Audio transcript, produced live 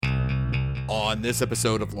On this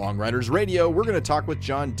episode of Long Riders Radio, we're going to talk with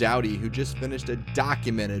John Doughty, who just finished a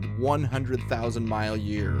documented 100,000-mile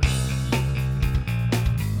year.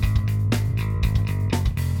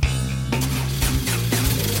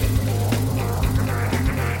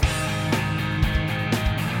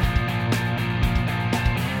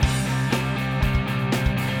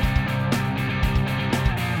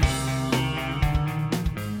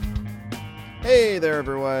 Hey there,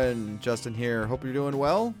 everyone. Justin here. Hope you're doing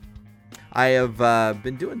well. I have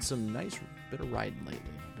been doing some nice bit of riding lately.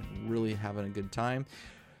 I've been really having a good time.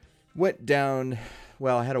 Went down,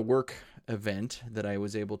 well, I had a work event that I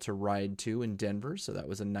was able to ride to in Denver, so that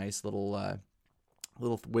was a nice little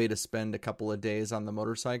way to spend a couple of days on the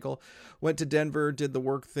motorcycle. Went to Denver, did the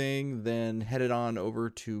work thing, then headed on over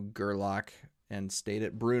to Gerlach and stayed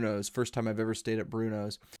at Bruno's. First time I've ever stayed at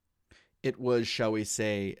Bruno's. It was, shall we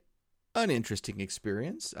say, an interesting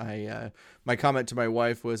experience. My comment to my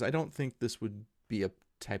wife was, I don't think this would be a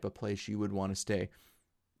type of place you would want to stay.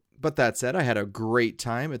 But that said, I had a great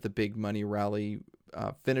time at the Big Money Rally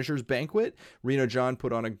Finishers Banquet. Reno John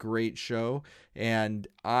put on a great show, and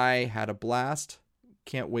I had a blast.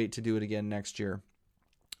 Can't wait to do it again next year.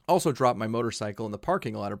 Also dropped my motorcycle in the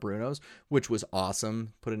parking lot of Bruno's, which was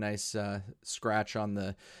awesome. Put a nice scratch on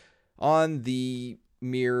the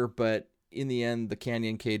mirror, but in the end, the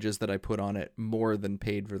canyon cages that I put on it more than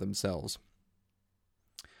paid for themselves.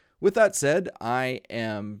 With that said, I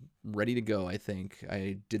am ready to go, I think.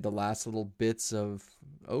 I did the last little bits of,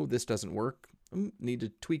 this doesn't work. Need to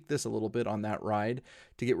tweak this a little bit on that ride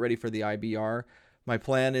to get ready for the IBR. My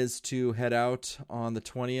plan is to head out on the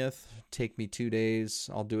 20th. Take me 2 days.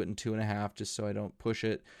 I'll do it in 2.5 just so I don't push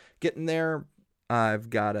it. Getting there, I've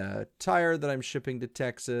got a tire that I'm shipping to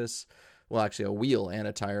Texas. Well, actually a wheel and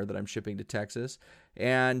a tire that I'm shipping to Texas,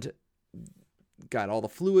 and got all the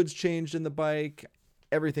fluids changed in the bike.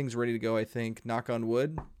 Everything's ready to go, I think. Knock on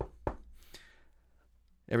wood.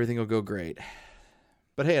 Everything will go great.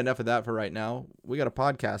 But hey, enough of that for right now. We got a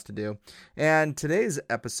podcast to do. And today's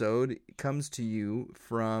episode comes to you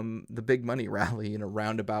from the Big Money Rally in a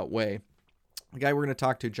roundabout way. The guy we're going to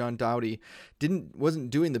talk to, John Doughty, wasn't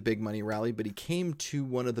doing the Big Money Rally, but he came to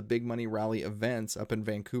one of the Big Money Rally events up in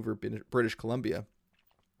Vancouver, British Columbia.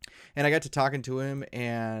 And I got to talking to him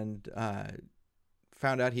and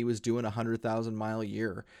found out he was doing a 100,000-mile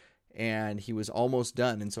year, and he was almost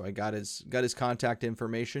done. And so I got his contact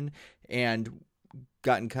information and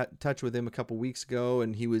got in touch with him a couple weeks ago,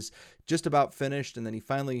 and he was just about finished, and then he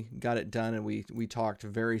finally got it done, and we talked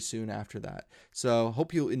very soon after that. So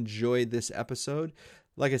hope you'll enjoy this episode.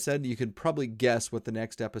 Like I said, you could probably guess what the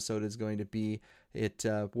next episode is going to be. It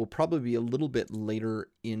will probably be a little bit later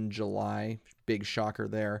in July. Big shocker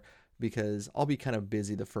there, because I'll be kind of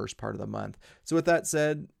busy the first part of the month. So with that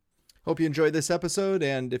said, hope you enjoyed this episode,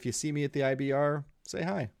 and if you see me at the IBR, say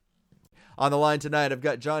hi. On the line tonight, I've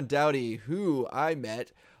got John Doughty, who I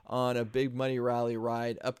met on a Big Money Rally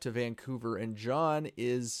ride up to Vancouver. And John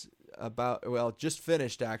is just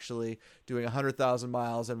finished actually doing 100,000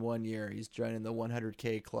 miles in 1 year. He's joining the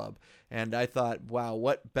 100K club. And I thought, wow,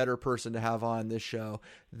 what better person to have on this show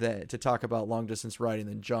to talk about long distance riding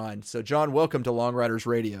than John. So John, welcome to Long Riders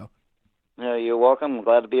Radio. Yeah, you're welcome. I'm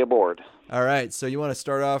glad to be aboard. All right. So you want to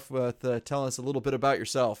start off with telling us a little bit about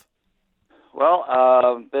yourself? Well,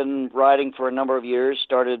 I've been riding for a number of years.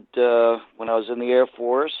 Started when I was in the Air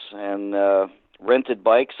Force and rented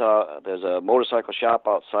bikes. There's a motorcycle shop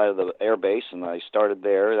outside of the air base, and I started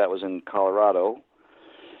there. That was in Colorado.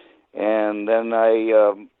 And then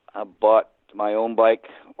I bought my own bike.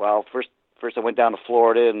 Well, first I went down to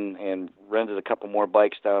Florida and rented a couple more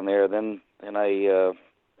bikes down there. Then I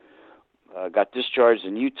got discharged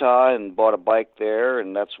in Utah and bought a bike there,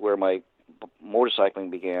 and that's where my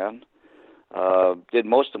motorcycling began. Did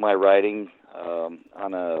most of my riding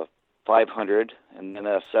on a 500 and then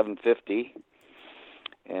a 750.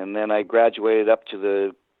 And then I graduated up to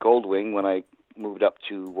the Goldwing when I moved up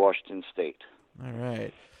to Washington State. All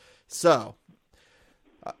right. So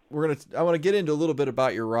I want to get into a little bit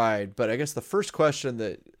about your ride, but I guess the first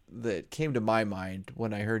question that came to my mind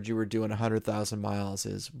when I heard you were doing 100,000 miles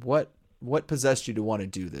is what possessed you to want to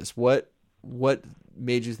do this? What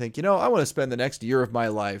made you think, I want to spend the next year of my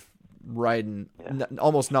life riding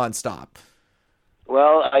almost nonstop?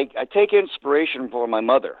 Well, I take inspiration from my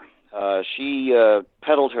mother. She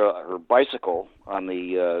pedaled her bicycle on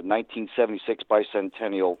the 1976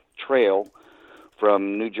 Bicentennial Trail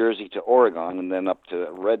from New Jersey to Oregon and then up to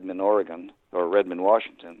Redmond, Oregon, or Redmond,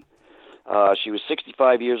 Washington. She was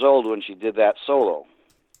 65 years old when she did that solo.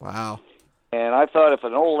 Wow. And I thought if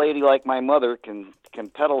an old lady like my mother can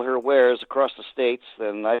pedal her wares across the states,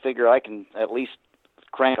 then I figure I can at least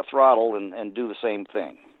crank a throttle and do the same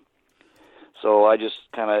thing. So I just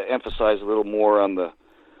kind of emphasize a little more on the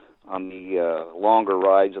longer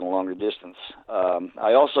rides and longer distance.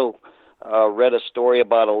 I also read a story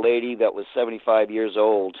about a lady that was 75 years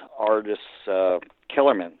old, Ardis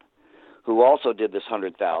Kellerman, who also did this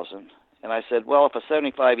 100,000. And I said, well, if a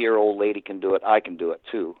 75-year-old lady can do it, I can do it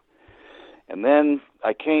too. And then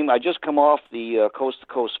I just come off the Coast to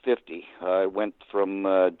Coast 50. I went from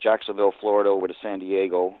Jacksonville, Florida over to San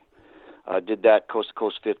Diego. Did that Coast to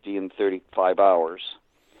Coast 50 in 35 hours,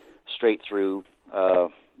 straight through,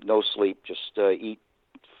 no sleep, just eat,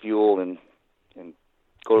 fuel, and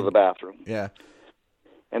go to the bathroom. Yeah.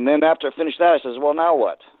 And then after I finished that, I says, well, now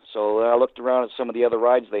what? So I looked around at some of the other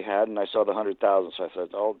rides they had, and I saw the 100,000. So I said,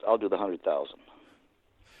 I'll do the 100,000.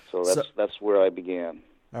 So that's where I began.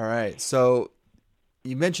 All right. So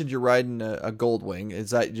you mentioned you're riding a Goldwing.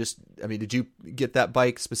 Is that just? I mean, did you get that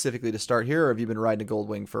bike specifically to start here, or have you been riding a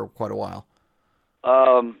Goldwing for quite a while?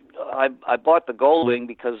 I bought the Goldwing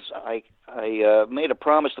because I made a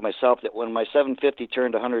promise to myself that when my 750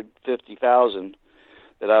 turned 150,000,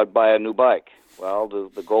 that I would buy a new bike. Well,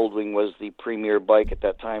 the Goldwing was the premier bike at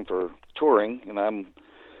that time for touring, and I'm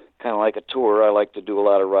kind of like a tourer. I like to do a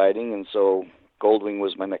lot of riding, and so Goldwing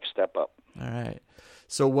was my next step up. All right.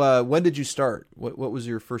 So when did you start? What was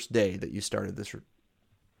your first day that you started this?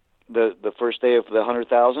 The first day of the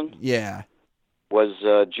 100,000? Yeah. Was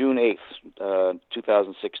June 8th,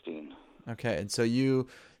 2016. Okay, and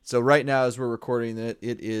so right now as we're recording it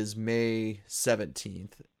is May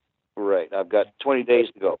 17th. Right. I've got 20 days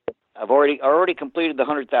to go. I've already completed the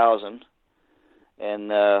 100,000, and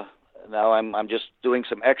now I'm just doing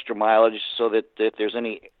some extra mileage so that if there's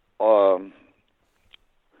any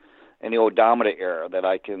odometer error that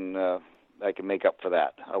I can make up for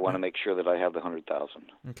that. I want to make sure that I have the 100,000.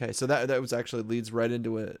 Okay, so that was actually leads right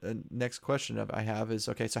into a next question I have is,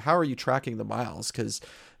 okay, so how are you tracking the miles? Because,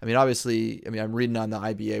 I mean, obviously, I'm reading on the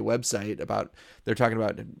IBA website about, they're talking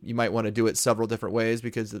about you might want to do it several different ways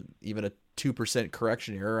because even a 2%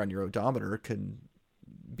 correction error on your odometer can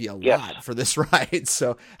be a lot for this ride.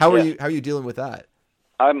 So how are you dealing with that?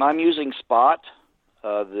 I'm using Spot.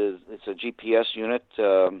 It's a GPS unit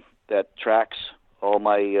that tracks all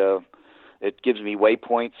my... It gives me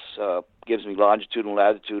waypoints, gives me longitude and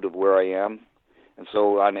latitude of where I am. And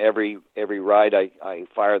so on every ride, I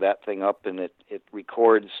fire that thing up, and it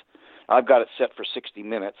records. I've got it set for 60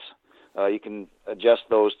 minutes. You can adjust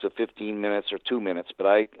those to 15 minutes or 2 minutes, but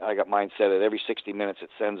I got mine set at every 60 minutes. It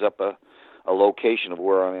sends up a location of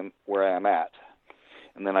where I am at.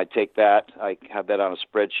 And then I take that, I have that on a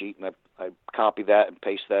spreadsheet, and I copy that and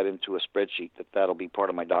paste that into a spreadsheet that'll be part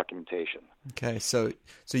of my documentation. Okay, so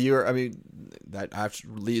that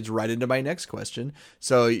actually leads right into my next question.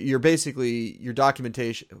 So you're basically your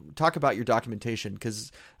documentation. Talk about your documentation,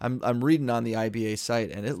 because I'm reading on the IBA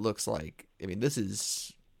site, and it looks like this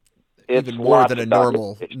is even more than a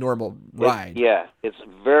normal ride. It's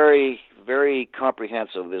very, very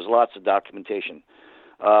comprehensive. There's lots of documentation.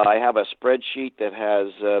 I have a spreadsheet that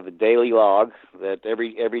has the daily log that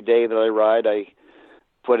every day that I ride, I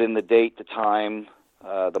put in the date, the time,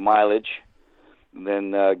 the mileage, and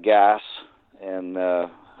then gas, and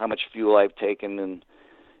how much fuel I've taken,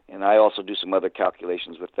 and I also do some other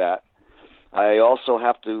calculations with that. I also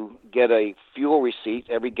have to get a fuel receipt.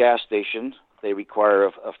 Every gas station, they require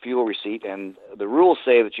a fuel receipt, and the rules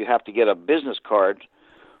say that you have to get a business card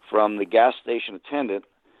from the gas station attendant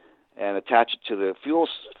and attach it to the fuel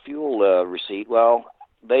receipt. Well,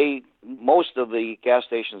 most of the gas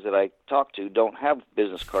stations that I talk to don't have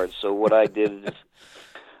business cards. So what I did is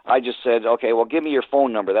I just said, okay, well, give me your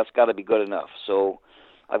phone number. That's got to be good enough. So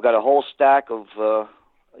I've got a whole stack of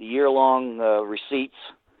year-long receipts,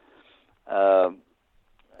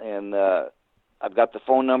 and I've got the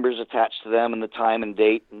phone numbers attached to them and the time and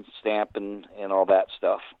date and stamp and all that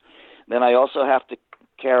stuff. Then I also have to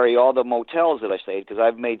carry all the motels that I stayed, because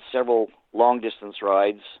I've made several long-distance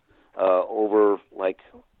rides over like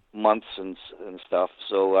months and stuff.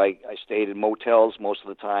 So I stayed in motels most of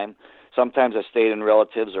the time. Sometimes I stayed in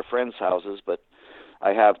relatives or friends' houses, but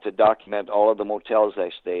I have to document all of the motels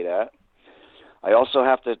I stayed at. I also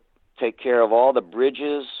have to take care of all the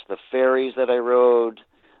bridges, the ferries that I rode,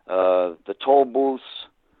 the toll booths,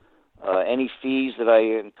 any fees that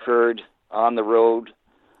I incurred on the road.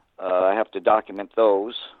 I have to document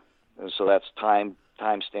those, and so that's time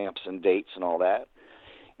stamps and dates and all that.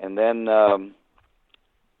 And then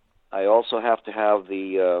I also have to have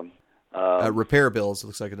the repair bills. It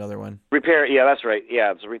looks like another one. Repair, yeah, that's right.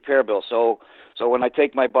 Yeah, it's a repair bill. So when I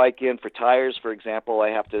take my bike in for tires, for example, I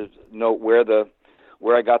have to note where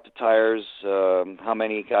I got the tires, how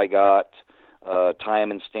many I got,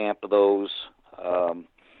 time and stamp of those.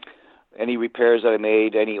 Any repairs that I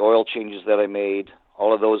made, any oil changes that I made,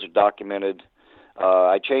 all of those are documented.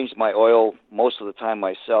 I changed my oil most of the time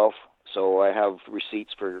myself, so I have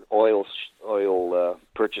receipts for oil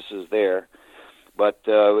purchases there. But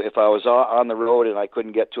if I was on the road and I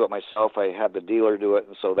couldn't get to it myself, I had the dealer do it,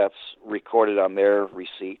 and so that's recorded on their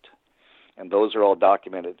receipt, and those are all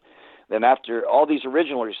documented. Then after all these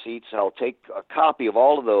original receipts, I'll take a copy of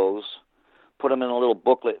all of those, put them in a little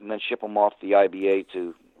booklet, and then ship them off the IBA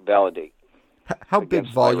to validate. How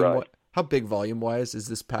big volume? How big volume-wise is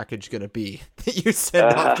this package going to be that you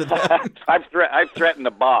send off to them? I've threatened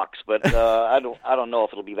a box, but I don't know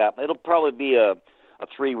if it'll be that. It'll probably be a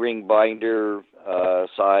 3-ring binder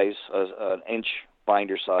size, an inch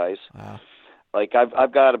binder size. Wow. Like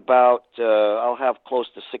I've got about I'll have close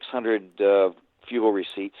to 600 fuel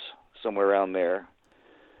receipts, somewhere around there.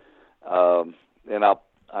 And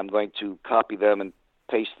I'm going to copy them and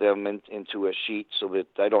paste them into a sheet so that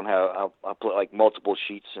I don't have. I'll put like multiple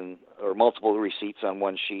sheets or multiple receipts on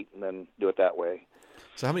one sheet, and then do it that way.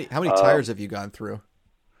 So how many tires have you gone through?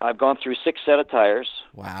 I've gone through 6 set of tires.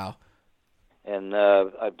 Wow. And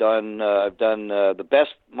I've done the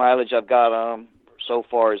best mileage I've got on them so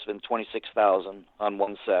far has been 26,000 on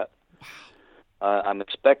one set. I'm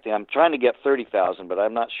trying to get 30,000, but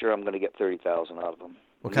I'm not sure I'm going to get 30,000 out of them.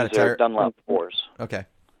 What kind of tire? Dunlop 4s. Okay.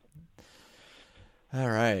 All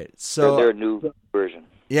right. So they're a new version.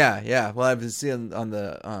 Yeah. Well, I've been seeing on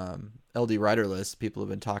the LD rider list, people have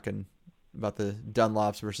been talking about the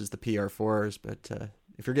Dunlops versus the PR4s, but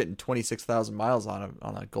if you're getting 26,000 miles on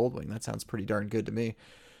a Goldwing, that sounds pretty darn good to me.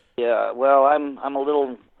 Yeah. Well, I'm a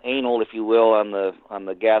little anal, if you will, on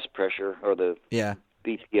the gas pressure or the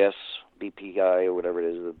BPS, BPI, or whatever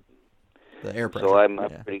it is. The air pressure. So I'm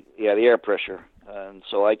the air pressure, and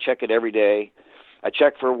so I check it every day. I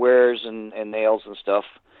check for wears and nails and stuff.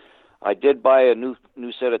 I did buy a new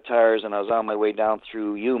set of tires, and I was on my way down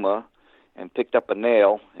through Yuma and picked up a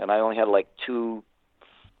nail, and I only had like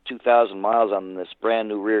 2,000 miles on this brand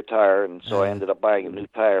new rear tire, and so I ended up buying a new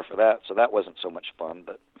tire for that. So that wasn't so much fun,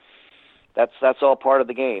 but that's all part of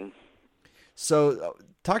the game. So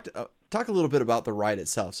talk a little bit about the ride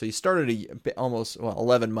itself. So you started almost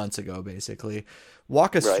 11 months ago, basically.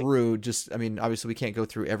 Walk us through. Obviously we can't go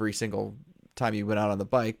through every single time you went out on the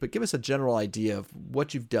bike, but give us a general idea of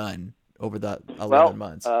what you've done over that 11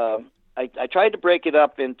 months. I tried to break it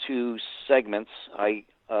up into segments. I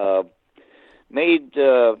made,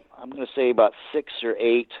 I'm going to say about 6 or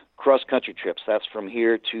 8 cross-country trips. That's from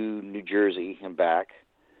here to New Jersey and back.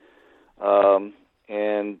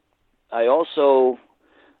 And I also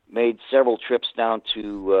made several trips down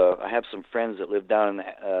to, I have some friends that live down in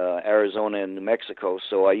Arizona and New Mexico,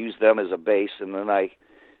 so I used them as a base, and then I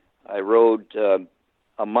rode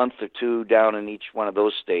a month or 2 down in each one of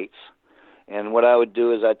those states. And what I would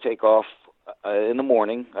do is I'd take off in the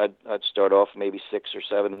morning. I'd start off maybe 6 or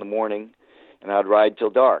 7 in the morning, and I'd ride till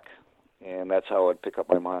dark. And that's how I'd pick up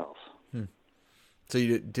my miles. So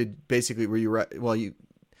you did basically,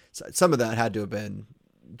 some of that had to have been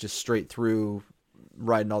just straight through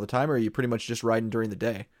riding all the time, or are you pretty much just riding during the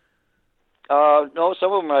day? No,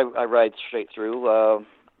 some of them I ride straight through.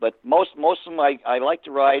 But most of them I like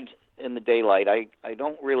to ride in the daylight. I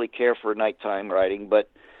don't really care for nighttime riding, but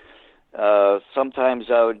sometimes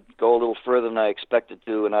I would go a little further than I expected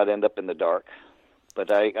to, and I'd end up in the dark.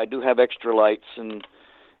 But I do have extra lights, and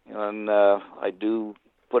I do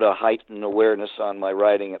put a heightened awareness on my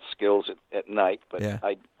riding skills at night. But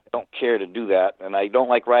I don't care to do that, and I don't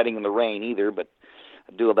like riding in the rain either, but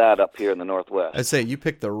I do that up here in the Northwest. I'd say you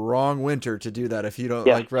picked the wrong winter to do that if you don't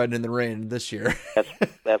like riding in the rain this year.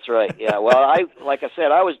 That's right. Yeah. Well, like I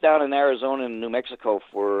said, I was down in Arizona and New Mexico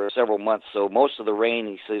for several months, so most of the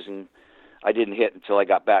rainy season I didn't hit until I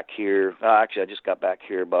got back here. Actually, I just got back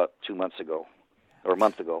here about 2 months ago, or a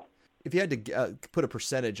month ago. If you had to put a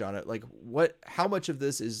percentage on it, like how much of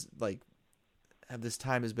this is this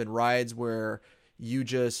time has been rides where you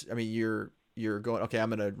just, you're going, okay, I'm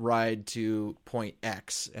going to ride to point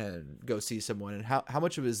X and go see someone. And how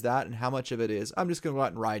much of it is that, and how much of it is, I'm just going to go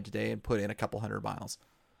out and ride today and put in a couple 100 miles?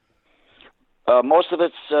 Most of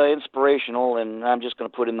it's inspirational, and I'm just going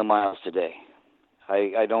to put in the miles today.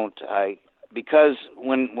 Because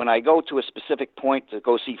when I go to a specific point to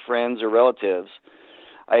go see friends or relatives,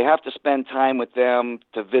 I have to spend time with them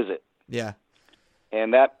to visit. Yeah.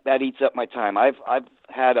 And that eats up my time. I've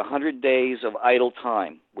had 100 days of idle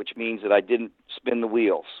time, which means that I didn't spin the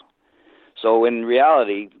wheels. So in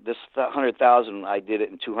reality, this 100,000, I did it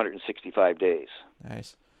in 265 days.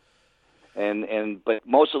 Nice. But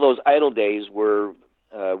most of those idle days were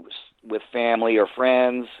with family or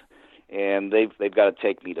friends, and they've got to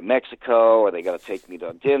take me to Mexico, or they got to take me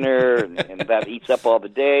to dinner, and that eats up all the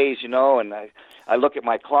days, you know. And I look at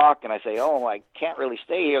my clock and I say, oh, I can't really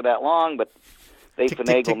stay here that long, but they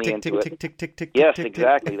finagle me into it. Yes,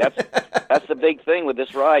 exactly. That's the big thing with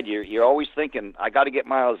this ride. You're always thinking, I got to get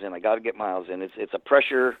miles in. I got to get miles in. It's a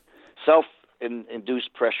pressure,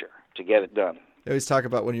 self-induced pressure to get it done. They always talk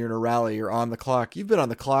about when you're in a rally, you're on the clock. You've been on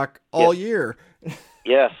the clock all year.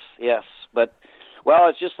 Yes. But, well,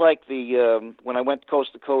 it's just like when I went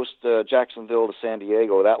coast to coast, Jacksonville to San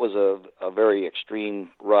Diego, that was a very extreme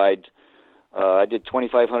ride. I did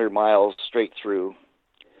 2,500 miles straight through,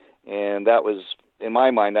 and that was, in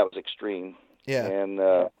my mind, that was extreme. Yeah.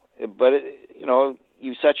 And but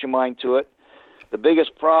you set your mind to it. The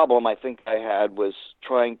biggest problem I think I had was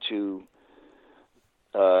trying to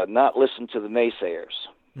not listen to the naysayers.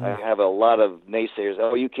 I have a lot of naysayers.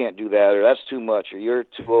 Oh, you can't do that, or that's too much, or you're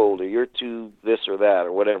too old, or you're too this or that,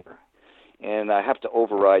 or whatever. And I have to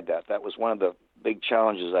override that. That was one of the big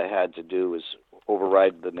challenges I had to do, was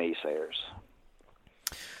override the naysayers.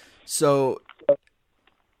 So,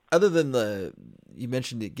 other than you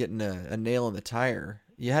mentioned it getting a nail in the tire,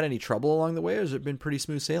 you had any trouble along the way, or has it been pretty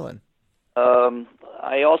smooth sailing?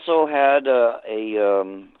 I also had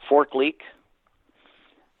a fork leak,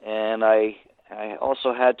 and I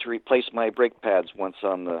also had to replace my brake pads once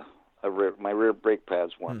on my rear brake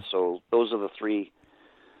pads once. So those are the three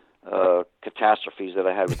catastrophes that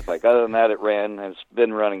I had with the bike. Other than that, it ran, and it's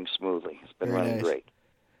been running smoothly. It's been running great.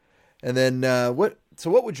 And then what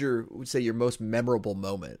would say your most memorable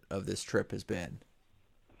moment of this trip has been?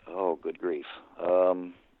 Oh, good grief.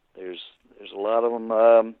 There's a lot of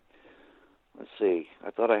them. Let's see.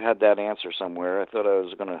 I thought I had that answer somewhere. I thought I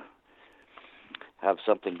was going to have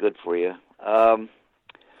something good for you.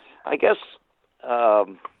 I guess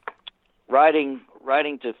riding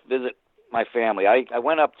to visit my family. I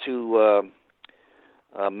went up to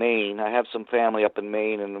Maine. I have some family up in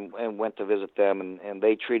Maine, and went to visit them, and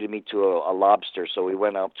they treated me to a lobster, so we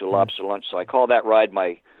went out to a lobster lunch. So I call that ride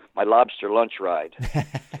my lobster lunch ride.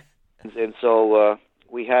 And so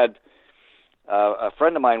we had a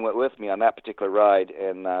friend of mine went with me on that particular ride,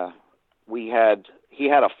 and he had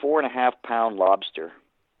a 4.5-pound lobster,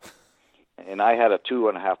 and I had a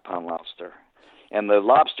 2.5-pound lobster, and the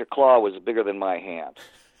lobster claw was bigger than my hand.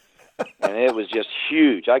 And it was just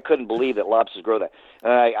huge. I couldn't believe that lobsters grow that.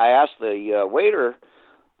 And I asked the waiter,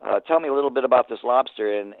 tell me a little bit about this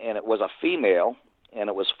lobster, and it was a female, and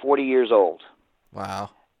it was 40 years old. Wow.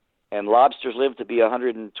 And lobsters live to be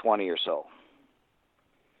 120 or so.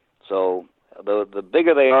 So the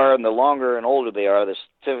bigger they are and the longer and older they are, the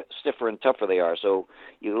stiffer and tougher they are. So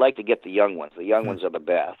you like to get the young ones. The young ones are the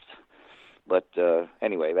best. But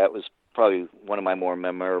anyway, that was probably one of my more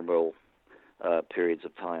memorable periods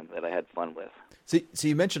of time that I had fun with. So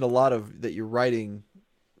you mentioned a lot of that you're riding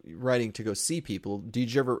to go see people.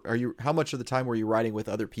 Did you ever? How much of the time were you riding with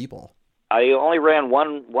other people? I only ran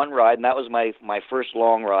one ride, and that was my first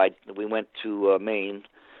long ride. We went to Maine,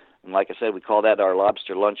 and like I said, we call that our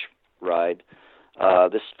lobster lunch ride.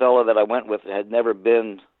 This fellow that I went with had never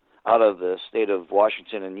been out of the state of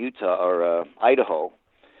Washington and Utah or Idaho.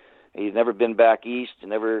 He'd never been back east, and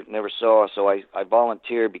never saw. So I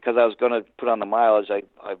volunteered, because I was going to put on the mileage.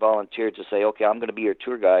 I volunteered to say, okay, I'm going to be your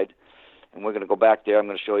tour guide, and we're going to go back there. I'm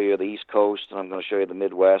going to show you the East Coast, and I'm going to show you the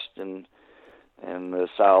Midwest and the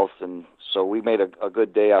South. And so we made a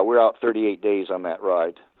good day out. We were out 38 days on that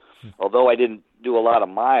ride. Although I didn't do a lot of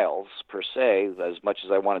miles per se, as much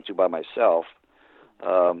as I wanted to by myself,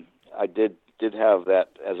 I did have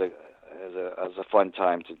that as a fun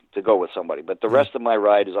time to go with somebody. But the rest of my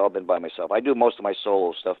ride has all been by myself. I do most of my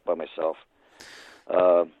solo stuff by myself.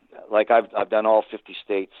 Like I've done all 50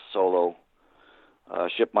 states solo.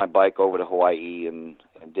 Shipped my bike over to Hawaii and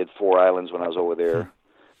did 4 islands when I was over there.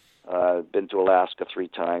 I've been to Alaska 3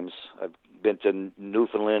 times. I've been to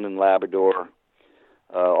Newfoundland and Labrador,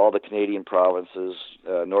 all the Canadian provinces,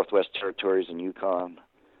 Northwest Territories and Yukon.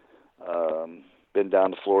 Been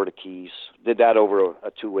down to Florida Keys. Did that over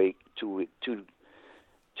a 2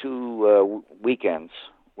 weekends.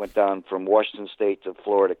 Went down from Washington State to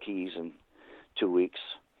Florida Keys in 2 weeks,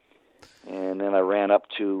 and then I ran up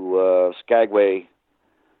to Skagway,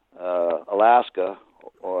 Alaska,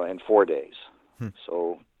 in 4 days.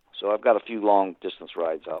 So I've got a few long distance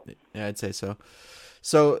rides out. Yeah, I'd say so.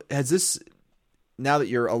 So has this, now that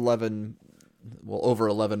you're over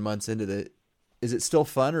 11 months into it, is it still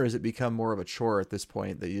fun, or has it become more of a chore at this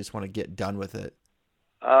point that you just want to get done with it?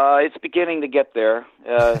 It's beginning to get there.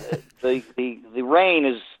 The rain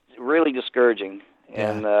is really discouraging,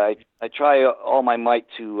 and I try all my might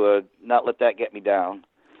to not let that get me down.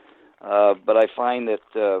 But I find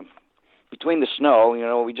that between the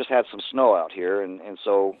snow, we just had some snow out here, and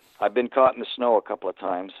so I've been caught in the snow a couple of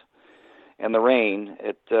times. And the rain,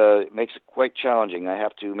 it makes it quite challenging. I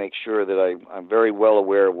have to make sure that I'm very well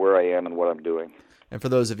aware of where I am and what I'm doing. And for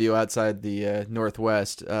those of you outside the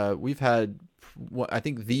Northwest, we've had, I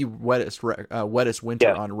think, the wettest winter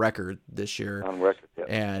on record this year. On record, yeah.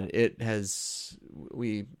 And it has,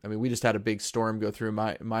 we just had a big storm go through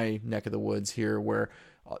my neck of the woods here where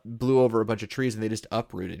blew over a bunch of trees and they just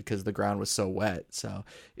uprooted because the ground was so wet. So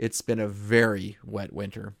it's been a very wet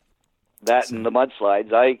winter. That and the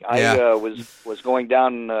mudslides. I was going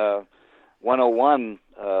down 101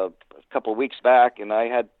 a couple of weeks back, and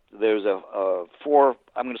there's a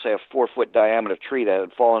 4-foot diameter tree that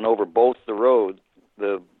had fallen over both the road,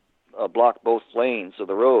 blocked both lanes of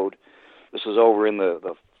the road. This was over in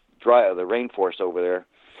the rainforest over there.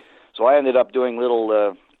 So I ended up doing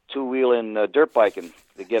little two-wheeling dirt biking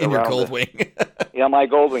to get in around. Your Goldwing. Yeah, my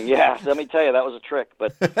Goldwing. Yeah, let me tell you, that was a trick.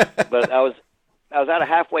 But I was at a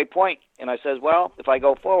halfway point, and I says, well, if I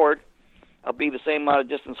go forward, I'll be the same amount of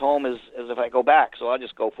distance home as if I go back, so I'll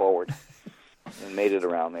just go forward. And made it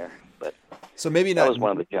around there. But so maybe that was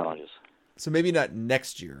one of the challenges. So maybe not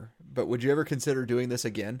next year, but would you ever consider doing this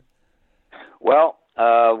again? Well,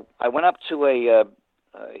 I went up to a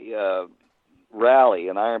rally,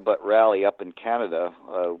 an iron butt rally up in Canada.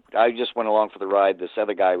 I just went along for the ride. This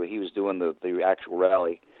other guy, he was doing the actual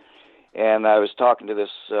rally. And I was talking to this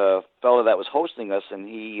fellow that was hosting us, and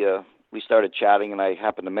we started chatting, and I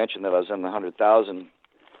happened to mention that I was in the 100,000,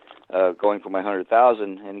 going for my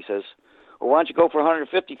 100,000, and he says, well, why don't you go for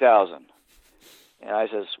 150,000? And I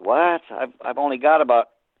says, what? I've only got about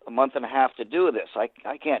a month and a half to do this.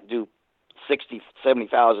 I can't do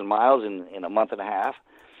 70,000 miles in a month and a half.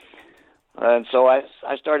 And so I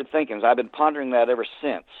started thinking. I've been pondering that ever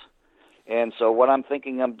since. And so what I'm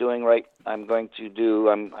thinking I'm going to do,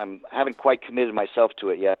 I haven't quite committed myself to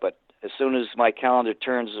it yet, but as soon as my calendar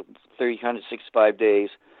turns 365 days,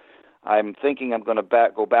 I'm thinking I'm going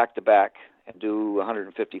to go back to back and do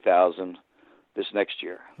 150,000 this next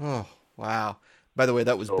year. Oh, wow. By the way,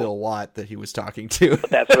 that was Bill Watt that he was talking to.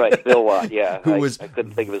 That's right, Bill Watt, yeah. I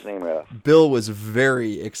couldn't think of his name right off. Bill was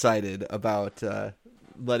very excited about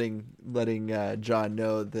letting John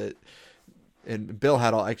know that, and Bill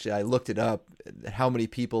had I looked it up, how many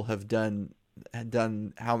people have done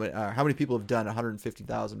how many people have done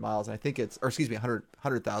 150,000 miles, and I think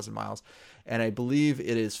 100,000 miles, and I believe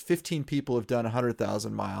it is 15 people have done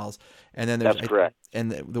 100,000 miles, and then there's, that's correct.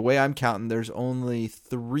 And the way I'm counting, there's only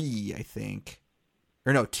 3, I think,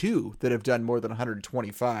 or no, 2 that have done more than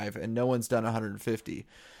 125, and no one's done 150.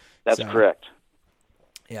 That's correct.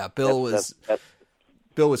 Yeah, Bill was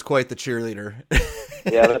quite the cheerleader.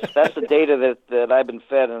 Yeah, that's the data that I've been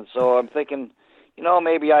fed, and so I'm thinking,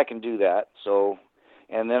 maybe I can do that. So,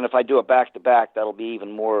 and then if I do it back to back, that'll be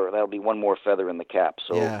even more. That'll be one more feather in the cap.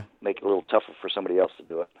 So make it a little tougher for somebody else to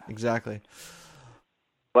do it. Exactly.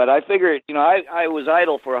 But I figured, I was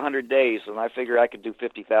idle for 100 days, and I figured I could do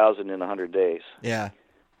 50,000 in 100 days. Yeah.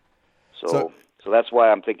 So that's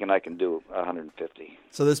why I'm thinking I can do 150.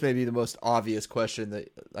 So this may be the most obvious question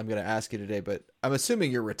that I'm going to ask you today, but I'm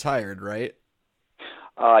assuming you're retired, right?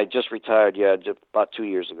 I just retired, just about 2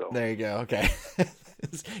 years ago. There you go. Okay.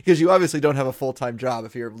 Because you obviously don't have a full-time job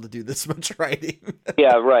if you're able to do this much riding.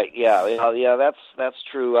 Yeah, right. Yeah, that's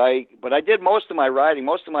true. But I did most of my riding.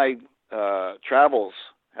 Most of my travels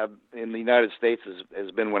in the United States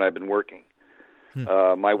has been when I've been working.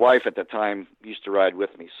 My wife at the time used to ride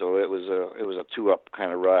with me, so it was a two-up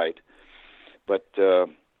kind of ride. But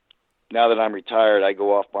now that I'm retired, I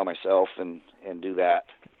go off by myself and do that.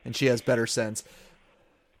 And she has better sense.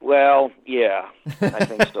 Well, yeah, I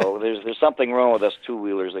think so. There's something wrong with us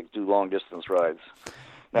two-wheelers that do long-distance rides.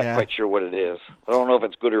 Not quite sure what it is. I don't know if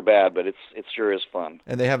it's good or bad, but it sure is fun.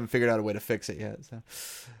 And they haven't figured out a way to fix it yet. So.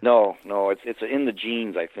 No, it's in the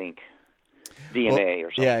genes, I think, DNA or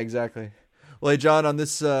something. Yeah, exactly. Well, hey, John, on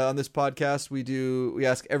this podcast, we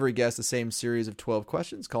ask every guest the same series of 12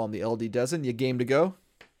 questions. Call them the LD Dozen. You game to go?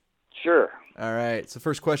 Sure. All right. So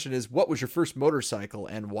first question is, what was your first motorcycle,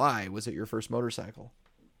 and why was it your first motorcycle?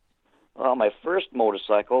 Well, my first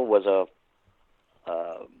motorcycle was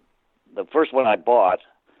the first one I bought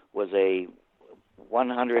was a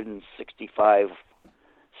 165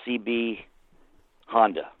 CB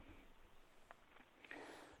Honda.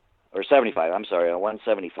 Or 75, I'm sorry, a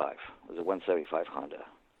 175. It was a 175 Honda.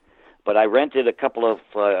 But I rented a couple of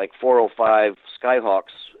 405 Skyhawks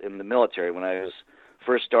in the military when I was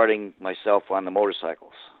first starting myself on the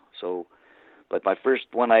motorcycles. But my first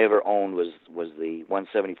one I ever owned was the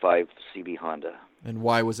 175 CB Honda. And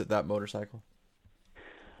why was it that motorcycle?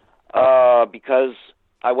 Because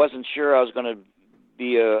I wasn't sure I was going to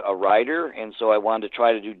be a rider, and so I wanted to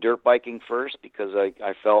try to do dirt biking first because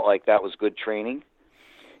I felt like that was good training.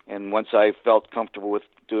 And once I felt comfortable with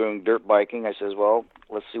doing dirt biking, I says, well,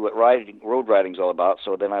 let's see what road riding's all about.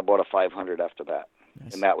 So then I bought a 500 after that.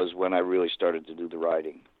 Nice. And that was when I really started to do the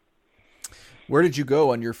riding. Where did you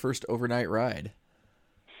go on your first overnight ride?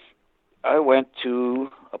 I went to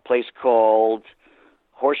a place called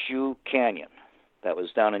Horseshoe Canyon. That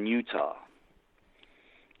was down in Utah.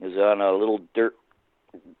 It was on a little dirt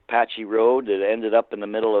patchy road that ended up in the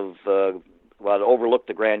middle of, it overlooked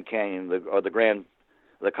the Grand Canyon,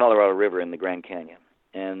 the Colorado River in the Grand Canyon.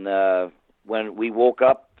 And when we woke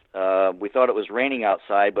up, we thought it was raining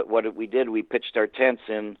outside, but what we did, we pitched our tents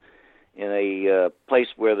in a place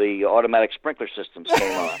where the automatic sprinkler systems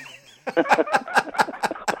came on.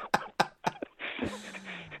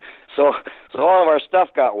 So all of our stuff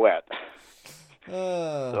got wet. So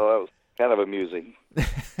it was kind of amusing.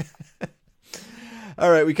 All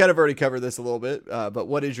right, we kind of already covered this a little bit, but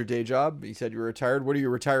what is your day job? You said you were retired. What are you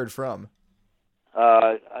retired from?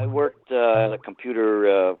 I worked as a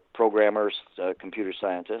computer programmer, computer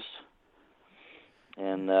scientist,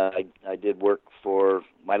 and I did work for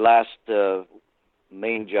my last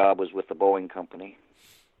main job was with the Boeing company.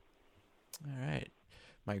 All right.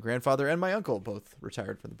 My grandfather and my uncle both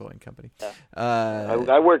retired from the Boeing company. Yeah.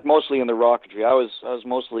 I worked mostly in the rocketry.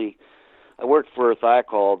 I worked for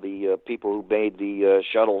Thiokol, the people who made the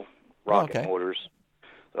shuttle rocket motors.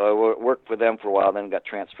 So I worked for them for a while, then got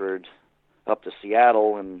transferred up to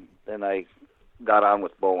Seattle, and then I got on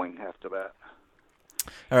with Boeing after that.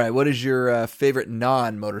 All right. What is your favorite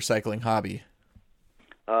non-motorcycling hobby?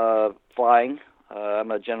 Flying.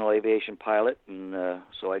 I'm a general aviation pilot, and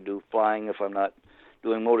so I do flying if I'm not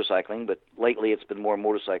doing motorcycling, but lately it's been more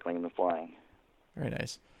motorcycling than flying. Very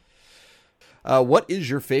nice. What is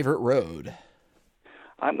your favorite road?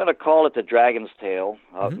 I'm going to call it the Dragon's Tail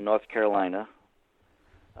out in North Carolina.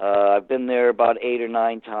 I've been there about 8 or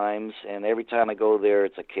 9 times, and every time I go there,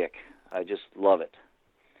 it's a kick. I just love it.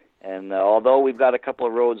 And although we've got a couple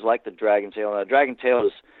of roads like the Dragon's Tail, Dragon Tail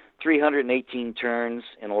is 318 turns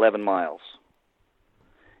in 11 miles.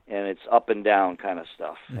 And it's up and down kind of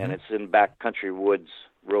stuff. And it's in backcountry woods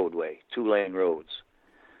roadway, 2-lane roads.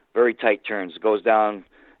 Very tight turns. It goes down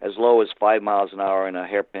as low as 5 miles an hour in a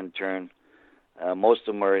hairpin turn. Most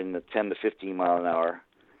of them are in the 10 to 15 mile an hour.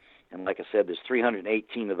 And like I said, there's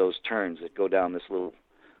 318 of those turns that go down this little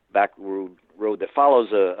back road that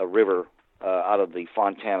follows a river out of the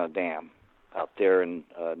Fontana Dam out there in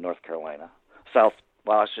North Carolina. I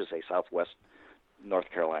should say southwest North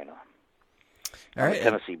Carolina. All right. On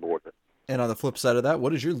the Tennessee border. And on the flip side of that,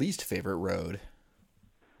 what is your least favorite road?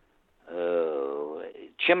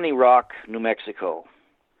 Chimney Rock, New Mexico.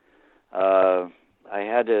 I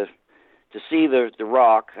had to see the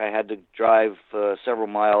rock. I had to drive several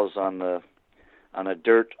miles on a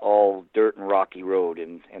dirt and rocky road,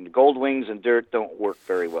 and gold wings and dirt don't work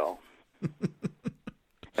very well.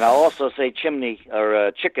 And I'll also say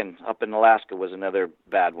chicken up in Alaska was another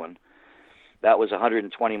bad one. That was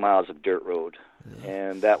 120 miles of dirt road,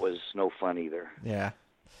 and that was no fun either. Yeah.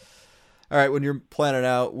 All right, when you're planning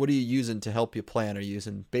out, what are you using to help you plan? Are you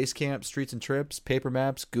using Basecamp, Streets and Trips, Paper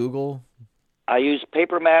Maps, Google? I use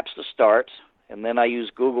Paper Maps to start, and then I use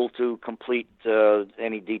Google to complete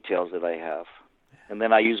any details that I have. And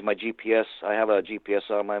then I use my GPS. I have a GPS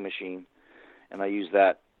on my machine, and I use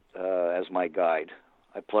that as my guide.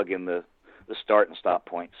 I plug in the start and stop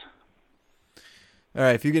points. All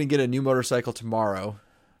right, if you're going to get a new motorcycle tomorrow,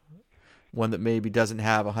 one that maybe doesn't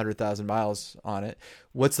have 100,000 miles on it,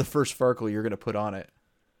 what's the first farkle you're going to put on it?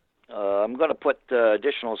 I'm going to put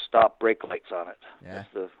additional stop brake lights on it. Yeah.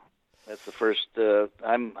 That's the first.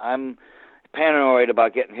 I'm paranoid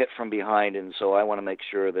about getting hit from behind, and so I want to make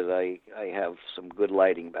sure that I have some good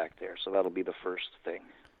lighting back there. So that'll be the first thing.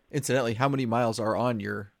 Incidentally, how many miles are on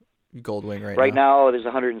your Goldwing right now? Right now, there's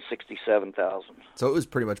 167,000. So it was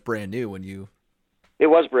pretty much brand new when you... It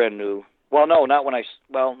was brand new. Well, no, not when I...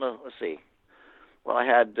 Well, no, let's see. Well, I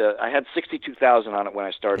had 62,000 on it when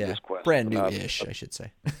I started this quest. Brand new-ish, I should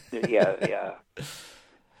say. Yeah.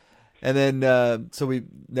 And then,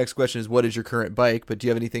 next question is, what is your current bike? But do you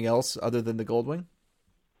have anything else other than the Goldwing?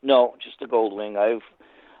 No, just the Goldwing.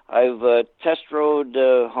 I've test rode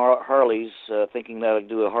Harleys, thinking that I'd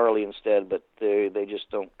do a Harley instead, but they just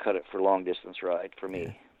don't cut it for long distance ride for me.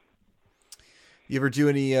 Yeah. You ever do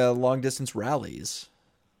any long distance rallies?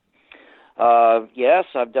 Yes,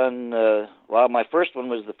 I've done. My first one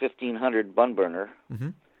was the 1500 Bun Burner. Mm-hmm.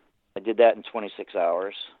 I did that in 26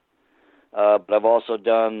 hours. But I've also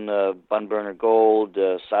done Bun Burner Gold,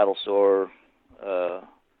 Saddle Sore,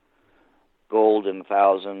 Gold and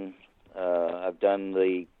 1,000. I've done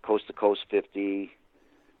the Coast to Coast 50,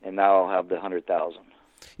 and now I'll have the 100,000.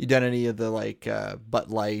 You done any of the like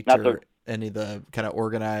Butt Light any of the kind of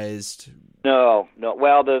organized? No.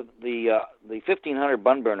 Well, the 1,500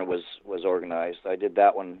 Bun Burner was organized. I did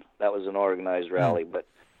that one. That was an organized rally, but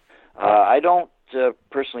I don't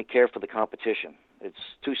personally care for the competition. It's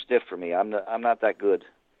too stiff for me. I'm not that good.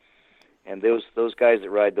 And those guys that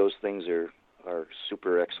ride those things are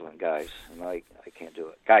super excellent guys, and I can't do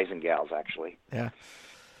it. Guys and gals, actually. Yeah.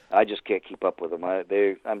 I just can't keep up with them. I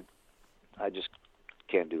just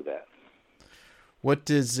can't do that.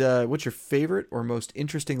 What's your favorite or most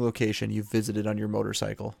interesting location you've visited on your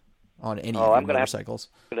motorcycle? On any of your motorcycles?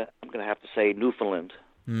 I'm gonna have to say Newfoundland.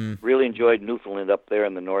 Really enjoyed Newfoundland up there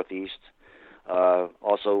in the Northeast.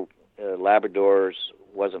 Also, Labrador's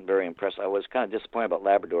wasn't very impressed. I was kind of disappointed about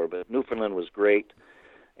Labrador, but Newfoundland was great,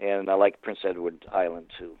 and I like Prince Edward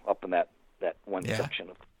Island too, up in that one section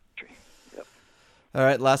of the country. Yep. All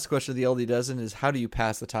right, last question of the LD Dozen is, how do you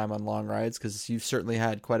pass the time on long rides? Because you've certainly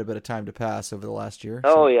had quite a bit of time to pass over the last year.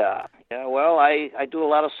 Oh, yeah. Well, I do a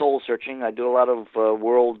lot of soul searching. I do a lot of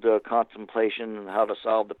world contemplation and how to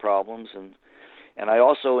solve the problems, and I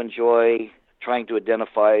also enjoy trying to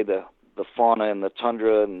identify the fauna and the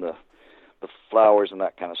tundra and the flowers and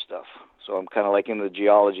that kind of stuff. So I'm kind of like into the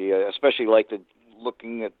geology. I especially like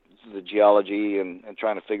looking at the geology and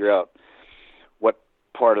trying to figure out what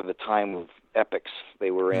part of the time of epochs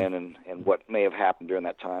they were in and what may have happened during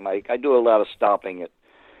that time. I do a lot of stopping at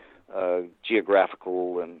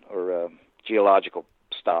geographical or geological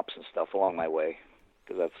stops and stuff along my way,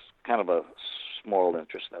 because that's kind of a small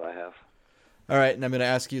interest that I have. All right, and I'm going to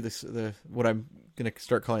ask you what I'm going to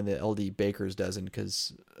start calling the LD Baker's Dozen,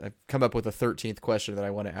 because I've come up with a 13th question that I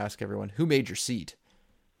want to ask everyone. Who made your seat?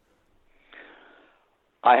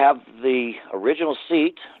 I have the original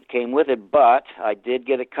seat, came with it, but I did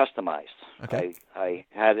get it customized. Okay. I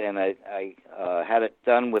had it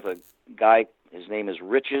done with a guy. His name is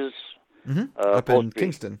Riches. Up in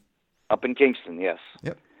Kingston. Up in Kingston, yes.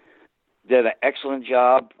 Yep. Did an excellent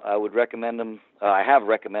job. I would recommend him. I have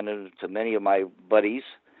recommended him to many of my buddies,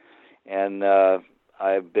 and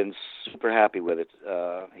I've been super happy with it.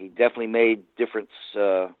 He definitely made difference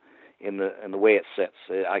in the way it sits.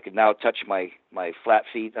 I could now touch my flat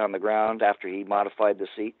feet on the ground after he modified the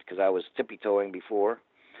seat, because I was tippy-toeing before.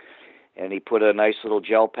 And he put a nice little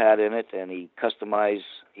gel pad in it, and he customized.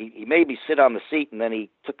 He made me sit on the seat, and then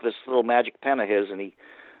he took this little magic pen of his, and he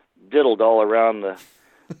diddled all around the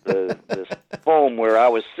foam where I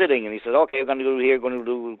was sitting, and he said, "Okay, I'm going to do here, going to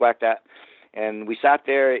do whack that." And we sat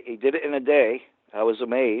there. He did it in a day. I was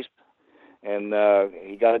amazed, and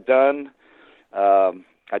he got it done.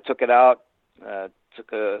 I took it out,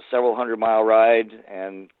 took a several 100-mile ride,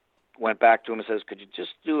 and went back to him and says, "Could you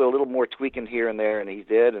just do a little more tweaking here and there?" And he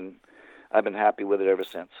did, and I've been happy with it ever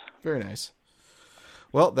since. Very nice.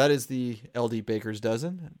 Well, that is the LD Baker's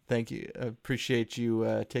Dozen. Thank you. Appreciate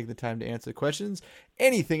you taking the time to answer the questions.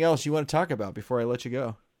 Anything else you want to talk about before I let you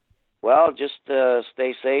go? Well, just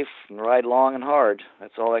stay safe and ride long and hard.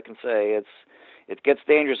 That's all I can say. It gets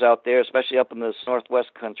dangerous out there, especially up in this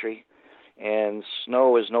northwest country, and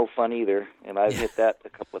snow is no fun either, and I've hit that a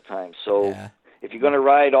couple of times. So if you're going to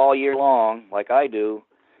ride all year long, like I do,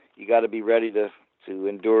 you got to be ready to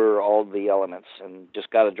endure all the elements, and just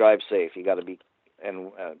got to drive safe. You got to be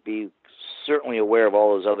certainly aware of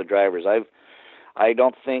all those other drivers. I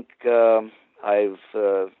don't think I've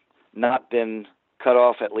not been cut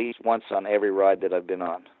off at least once on every ride that I've been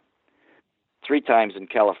on. 3 times in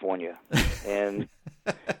California, and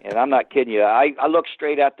I'm not kidding you. I looked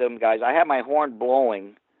straight at them guys. I had my horn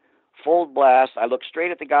blowing, full blast. I looked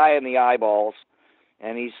straight at the guy in the eyeballs,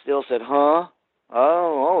 and he still said, "Huh?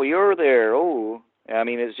 Oh, you're there. Oh." I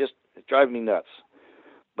mean, it's driving me nuts.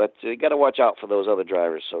 But you got to watch out for those other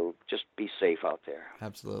drivers, so just be safe out there.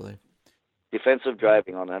 Absolutely. Defensive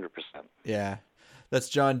driving on 100%. Yeah. That's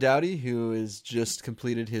John Doughty, who has just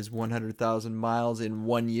completed his 100,000 miles in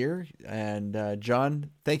 1 year. And John,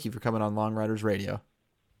 thank you for coming on Long Riders Radio.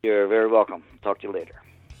 You're very welcome. Talk to you later.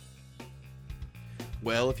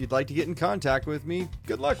 Well, if you'd like to get in contact with me,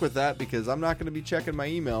 good luck with that, because I'm not going to be checking my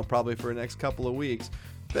email probably for the next couple of weeks.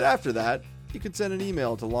 But after that, you can send an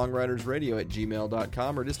email to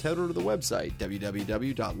longridersradio@gmail.com, or just head over to the website,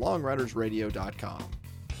 www.longridersradio.com.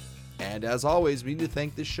 And as always, we need to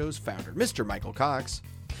thank this show's founder, Mr. Michael Cox.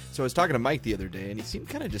 So I was talking to Mike the other day, and he seemed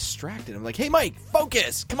kind of distracted. I'm like, "Hey, Mike,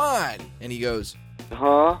 focus, come on." And he goes,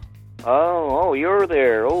 "Huh? Oh, you're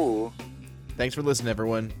there. Oh." Thanks for listening,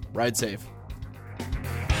 everyone. Ride safe.